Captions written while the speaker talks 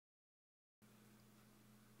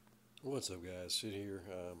What's up, guys? Sid here,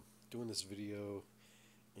 doing this video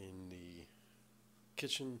in the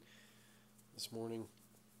kitchen this morning.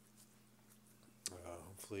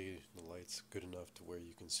 Hopefully the light's good enough to where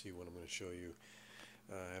you can see what I'm going to show you.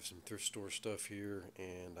 I have some thrift store stuff here,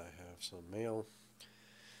 and I have some mail.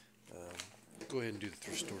 Go ahead and do the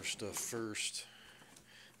thrift store stuff first.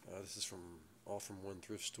 This is all from one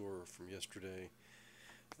thrift store from yesterday.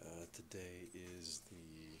 Today is let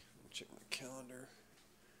me check my calendar.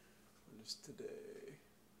 What is today?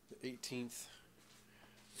 The 18th.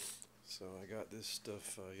 So I got this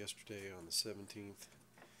stuff yesterday on the 17th.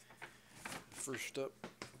 First up,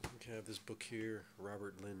 we have this book here,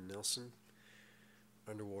 Robert Lynn Nelson,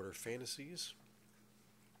 Underwater Fantasies.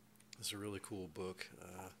 This is a really cool book.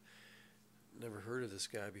 Never heard of this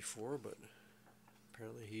guy before, but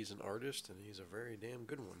apparently he's an artist, and he's a very damn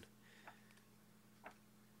good one.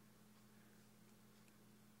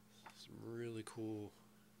 Some really cool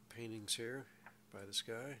paintings here by this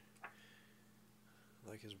guy. I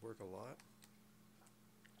like his work a lot.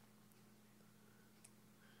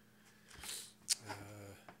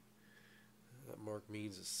 That mark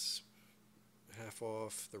means it's half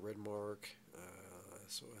off, the red mark.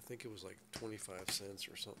 So I think it was like 25 cents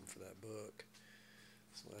or something for that book.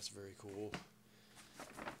 So that's very cool.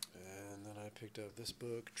 And then I picked up this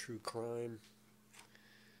book, True Crime.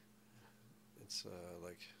 It's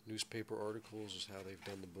like newspaper articles is how they've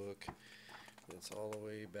done the book. It's all the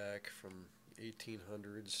way back from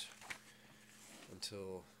 1800s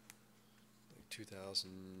until like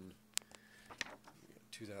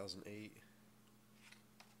 2008.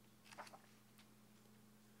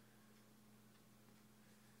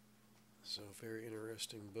 So very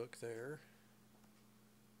interesting book there.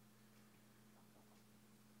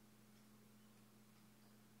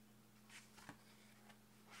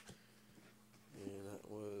 And that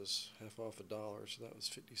was half off $1, so that was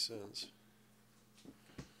 50 cents.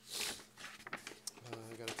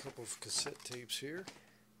 I got a couple of cassette tapes here.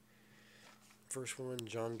 First one,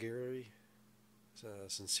 John Gary,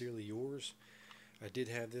 Sincerely Yours. I did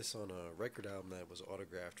have this on a record album that was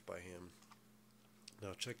autographed by him.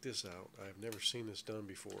 Now check this out. I've never seen this done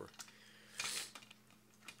before.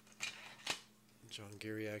 John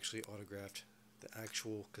Gary actually autographed the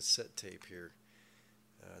actual cassette tape here.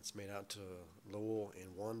 It's made out to Lowell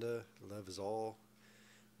and Wanda. Love is all.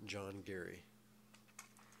 John Gary.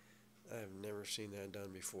 I've never seen that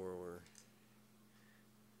done before, where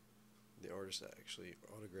the artist actually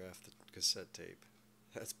autographed the cassette tape.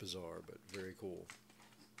 That's bizarre, but very cool.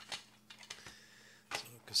 So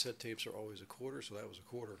cassette tapes are always a quarter, so that was a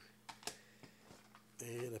quarter.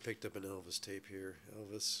 And I picked up an Elvis tape here.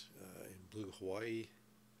 Elvis in Blue Hawaii.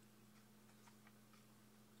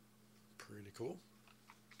 Pretty cool.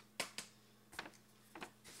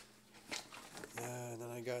 And then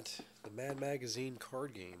I got the Mad Magazine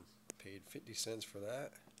card game. Paid 50 cents for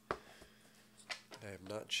that. I have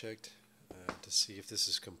not checked to see if this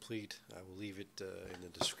is complete. I will leave it in the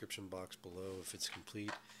description box below if it's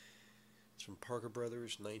complete. It's from Parker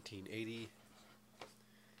Brothers, 1980.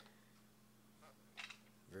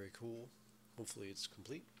 Very cool. Hopefully it's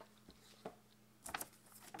complete.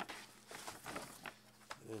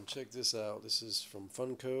 And check this out. This is from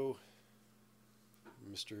Funko.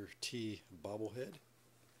 MR.T bobblehead.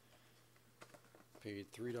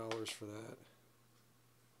 Paid $3 for that.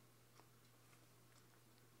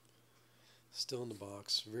 Still in the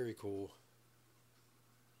box. Very cool.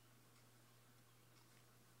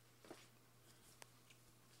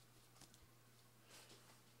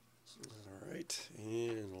 Alright,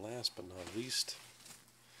 and last but not least,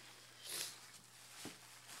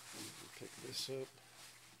 pick this up.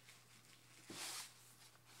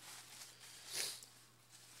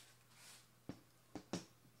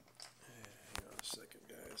 Hang on a second,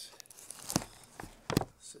 guys.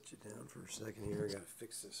 Set you down for a second here. I gotta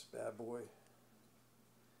fix this bad boy.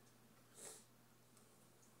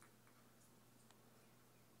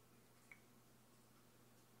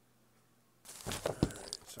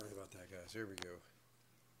 Alright, sorry about that, guys. Here we go.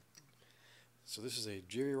 So this is a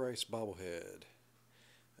Jerry Rice bobblehead.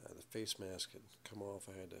 The face mask had come off.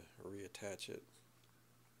 I had to reattach it.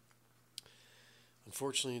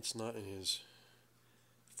 Unfortunately, it's not in his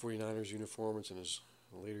 49ers uniform. It's in his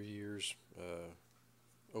later years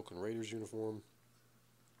Oakland Raiders uniform.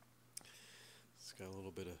 It's got a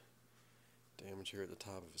little bit of damage here at the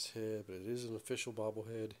top of his head, but it is an official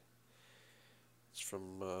bobblehead. It's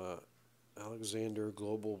from Alexander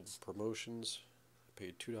Global Promotions. I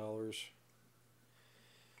paid $2.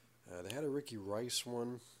 They had a Ricky Rice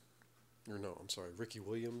one. Or no, I'm sorry, Ricky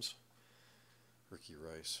Williams. Ricky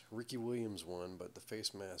Rice. Ricky Williams one, but the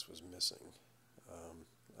face mask was missing.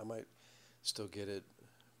 I might still get it,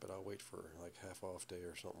 but I'll wait for like half off day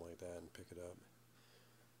or something like that and pick it up.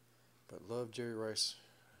 But love Jerry Rice.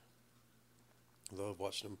 Love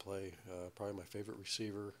watching him play. Probably my favorite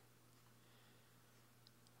receiver.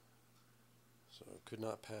 So could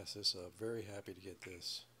not pass this up. Very happy to get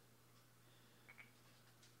this.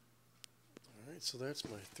 Alright, so that's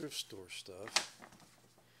my thrift store stuff.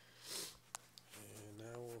 And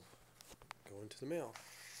now we'll go into the mail.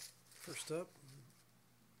 First up,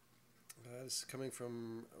 this is coming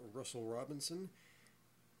from Russell Robinson.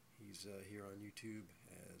 He's here on YouTube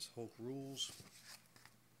as Hulk Rules.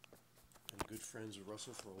 I'm good friends with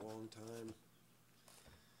Russell for a long time.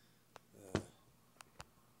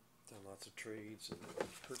 Done lots of trades and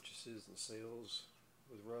purchases and sales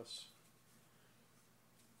with Russ.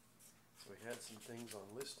 So we had some things on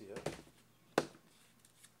Listia.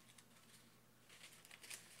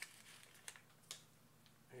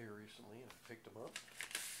 Here recently, and I picked them up.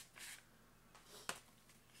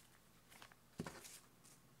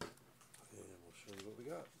 And we'll show you what we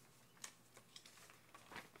got.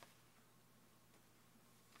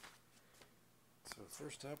 So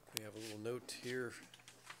first up, we have a little note here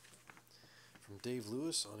from Dave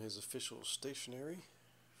Lewis on his official stationery.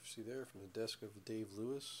 See there, from the desk of Dave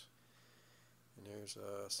Lewis. And there's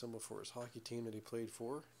a symbol for his hockey team that he played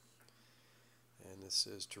for. And this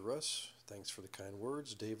says, "To Russ, thanks for the kind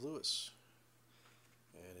words, Dave Lewis."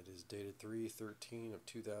 And it is dated 3/13 of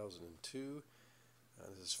 2002.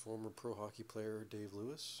 This is former pro hockey player Dave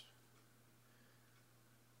Lewis.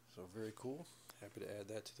 So very cool. Happy to add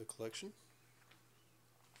that to the collection.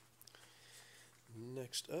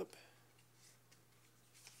 Next up,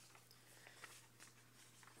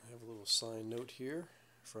 I have a little signed note here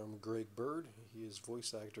from Greg Bird. He is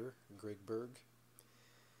voice actor Greg Berg.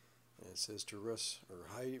 And it says, "To Russ, or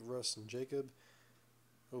hi Russ and Jacob.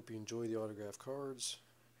 Hope you enjoy the autograph cards.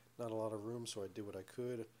 Not a lot of room, so I did what I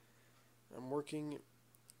could. I'm working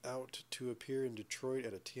out to appear in Detroit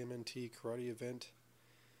at a TMNT karate event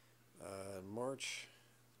in March.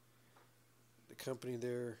 The company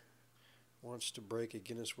there wants to break a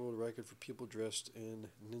Guinness World Record for people dressed in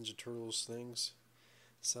Ninja Turtles things.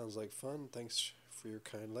 Sounds like fun. Thanks for your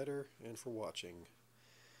kind letter and for watching."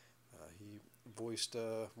 He voiced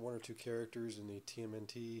one or two characters in the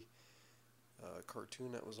TMNT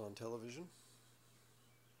cartoon that was on television.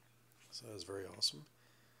 So that was very awesome.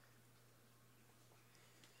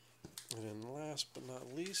 And then last but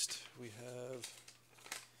not least, we have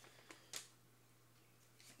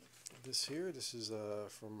this here. This is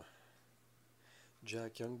from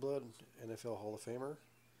Jack Youngblood, NFL Hall of Famer.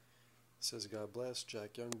 It says, "God bless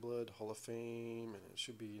Jack Youngblood, Hall of Fame," and it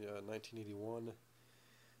should be 1981.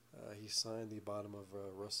 He signed the bottom of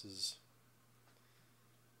Russ's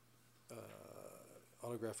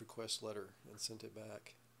autograph request letter and sent it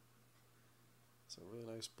back. So really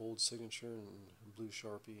nice bold signature and blue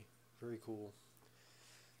Sharpie. Very cool.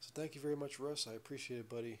 So thank you very much, Russ. I appreciate it,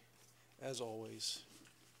 buddy, as always.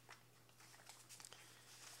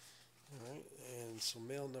 Alright, and so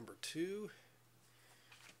mail number 2.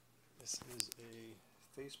 This is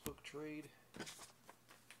a Facebook trade.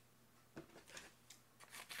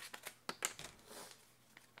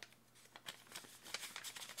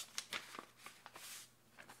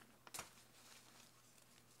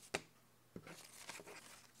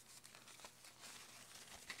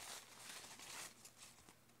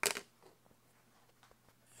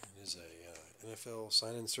 It is a NFL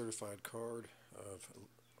sign-in certified card of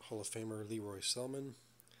Hall of Famer Leroy Selman.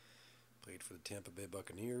 Played for the Tampa Bay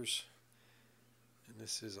Buccaneers. And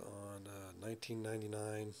this is on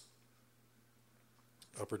 1999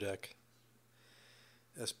 Upper Deck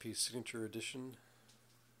SP Signature Edition.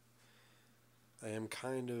 I am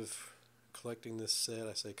kind of collecting this set.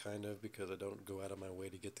 I say kind of because I don't go out of my way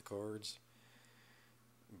to get the cards.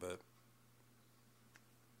 But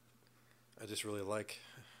I just really like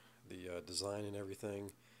the design and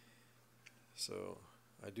everything. So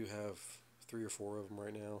I do have 3 or 4 of them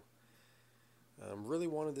right now. Really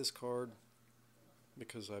wanted this card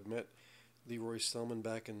because I met Leroy Selman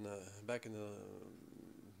back in the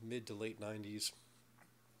mid to late 90s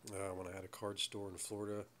when I had a card store in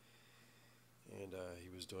Florida, and he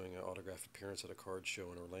was doing an autograph appearance at a card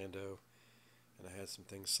show in Orlando, and I had some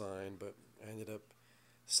things signed, but I ended up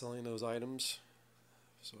selling those items,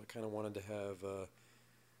 so I kind of wanted to have an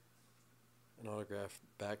autograph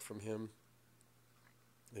back from him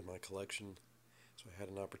in my collection. So I had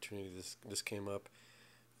an opportunity. This came up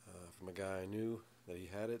from a guy I knew that he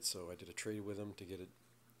had it, so I did a trade with him to get it.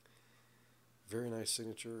 Very nice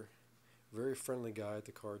signature. Very friendly guy at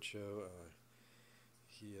the card show.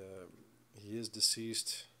 He is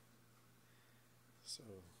deceased, So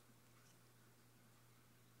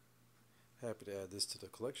happy to add this to the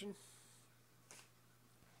collection.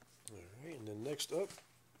 Alright, and then next up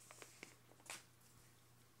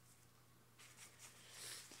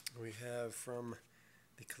we have from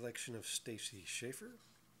the collection of Stacy Schaefer.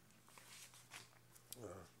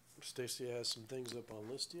 Stacy has some things up on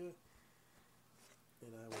Listia,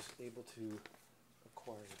 and I was able to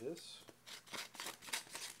acquire this.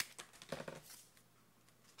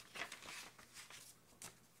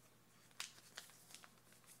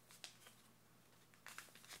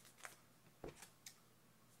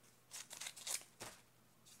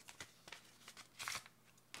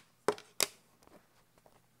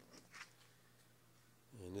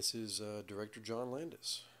 And this is Director John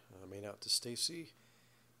Landis, made out to Stacy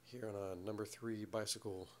here on a number 3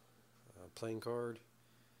 bicycle playing card.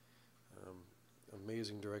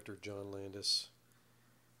 Amazing director John Landis.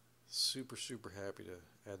 Super happy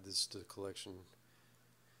to add this to the collection.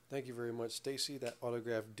 Thank you very much, Stacy, that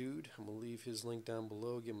autographed dude. I'm going to leave his link down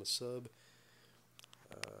below. Give him a sub.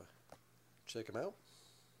 Check him out.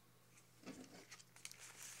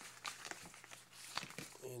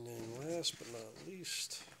 And then last but not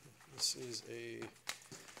least, this is a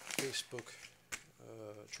Facebook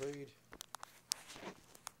trade.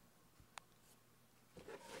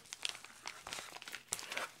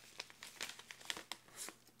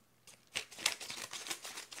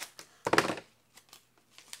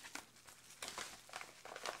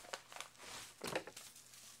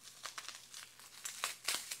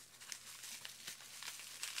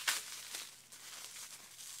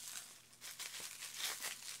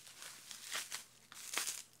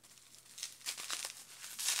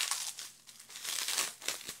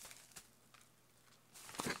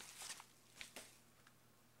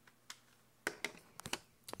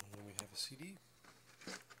 CD.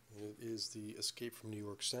 And it is the Escape from New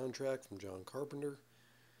York soundtrack from John Carpenter.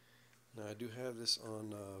 Now I do have this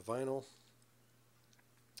on vinyl,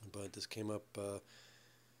 but this came up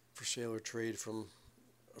for sale or trade from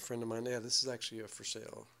a friend of mine. Yeah, this is actually a for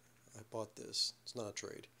sale. I bought this. It's not a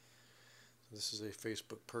trade. This is a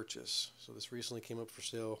Facebook purchase. So this recently came up for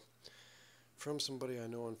sale from somebody I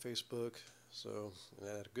know on Facebook. So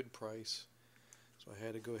at a good price. So I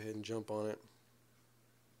had to go ahead and jump on it.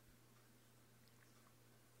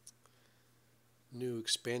 New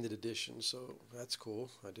expanded edition, so that's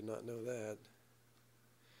cool. I did not know that.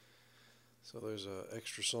 So there's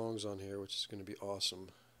extra songs on here, which is going to be awesome.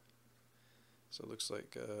 So it looks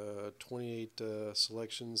like 28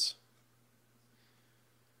 selections,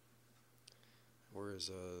 whereas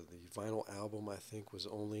the vinyl album I think was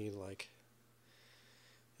only like,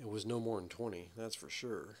 it was no more than 20, that's for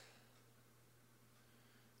sure.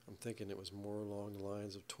 I'm thinking it was more along the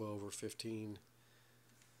lines of 12 or 15.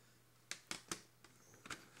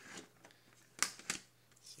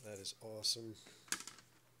 That is awesome.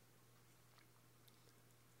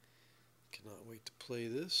 Cannot wait to play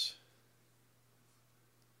this.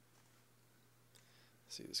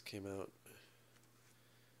 See, this came out.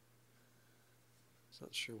 I'm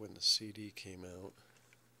not sure when the CD came out.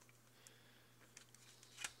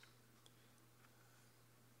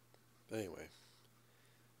 Anyway,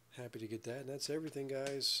 happy to get that. And that's everything,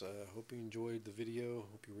 guys. Hope you enjoyed the video.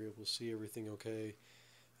 Hope you were able to see everything okay.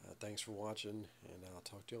 Thanks for watching, and I'll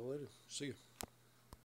talk to y'all later. See you.